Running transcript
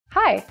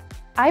Hi,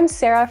 I'm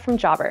Sarah from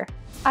Jobber.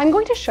 I'm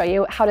going to show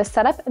you how to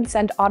set up and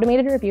send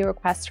automated review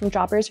requests from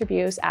Jobber's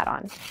Reviews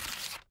add-on.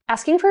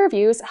 Asking for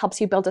reviews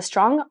helps you build a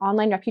strong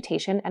online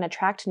reputation and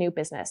attract new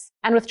business.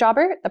 And with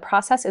Jobber, the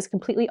process is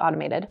completely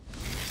automated.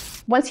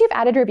 Once you've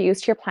added reviews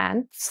to your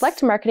plan,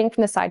 select Marketing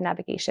from the side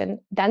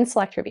navigation, then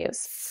select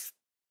Reviews.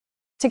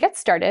 To get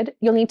started,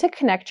 you'll need to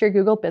connect your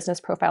Google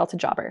business profile to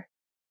Jobber.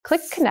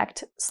 Click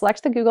Connect,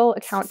 select the Google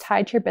account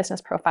tied to your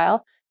business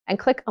profile, and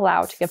click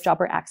Allow to give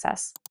Jobber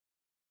access.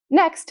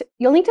 Next,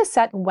 you'll need to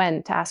set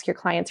when to ask your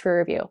clients for a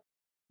review.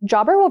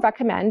 Jobber will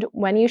recommend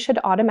when you should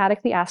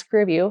automatically ask for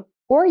a review,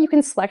 or you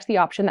can select the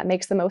option that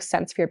makes the most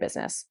sense for your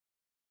business.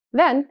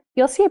 Then,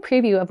 you'll see a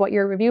preview of what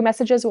your review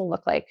messages will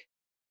look like.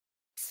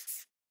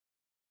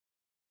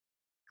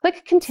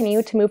 Click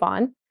Continue to move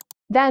on.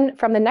 Then,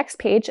 from the next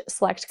page,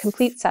 select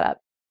Complete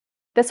Setup.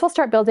 This will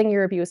start building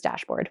your reviews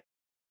dashboard.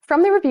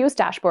 From the Reviews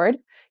dashboard,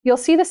 you'll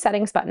see the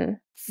Settings button.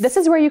 This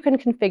is where you can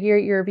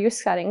configure your review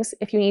settings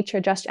if you need to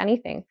adjust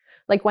anything,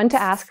 like when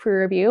to ask for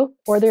a review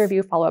or the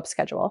review follow-up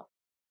schedule.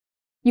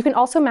 You can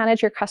also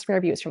manage your customer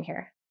reviews from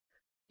here.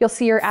 You'll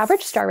see your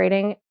average star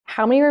rating,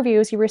 how many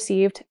reviews you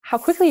received, how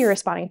quickly you're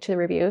responding to the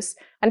reviews,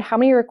 and how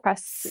many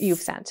requests you've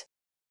sent.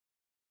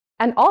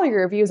 And all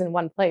your reviews in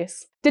one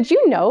place. Did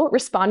you know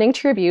responding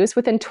to reviews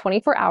within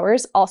 24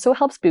 hours also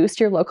helps boost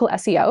your local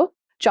SEO?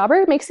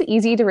 Jobber makes it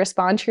easy to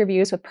respond to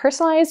reviews with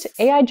personalized,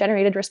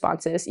 AI-generated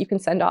responses you can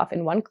send off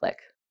in one click.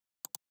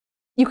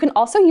 You can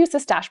also use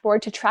this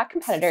dashboard to track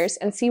competitors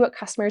and see what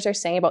customers are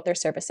saying about their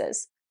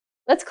services.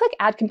 Let's click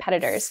Add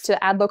Competitors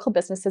to add local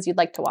businesses you'd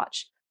like to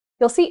watch.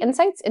 You'll see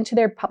insights into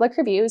their public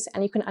reviews,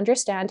 and you can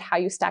understand how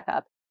you stack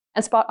up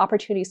and spot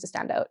opportunities to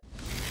stand out.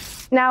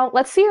 Now,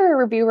 let's see your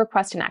review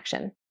request in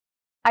action.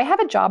 I have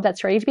a job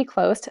that's ready to be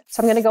closed,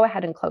 so I'm going to go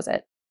ahead and close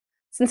it.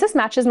 Since this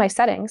matches my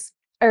settings,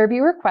 a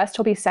review request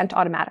will be sent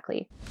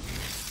automatically.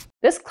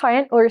 This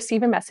client will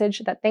receive a message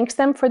that thanks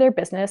them for their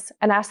business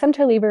and asks them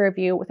to leave a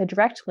review with a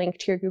direct link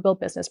to your Google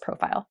business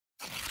profile.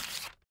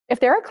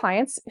 If there are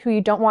clients who you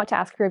don't want to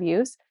ask for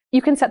reviews,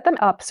 you can set them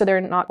up so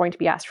they're not going to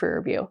be asked for a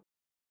review.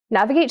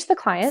 Navigate to the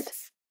client,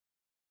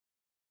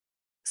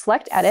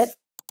 select Edit,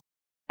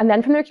 and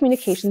then from their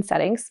communication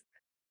settings,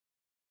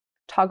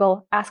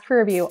 toggle Ask for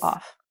Review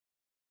off.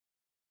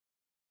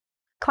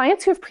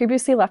 Clients who have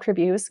previously left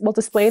reviews will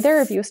display their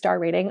review star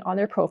rating on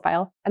their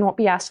profile and won't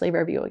be asked to leave a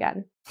review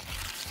again.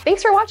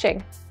 Thanks for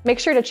watching. Make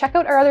sure to check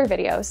out our other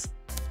videos.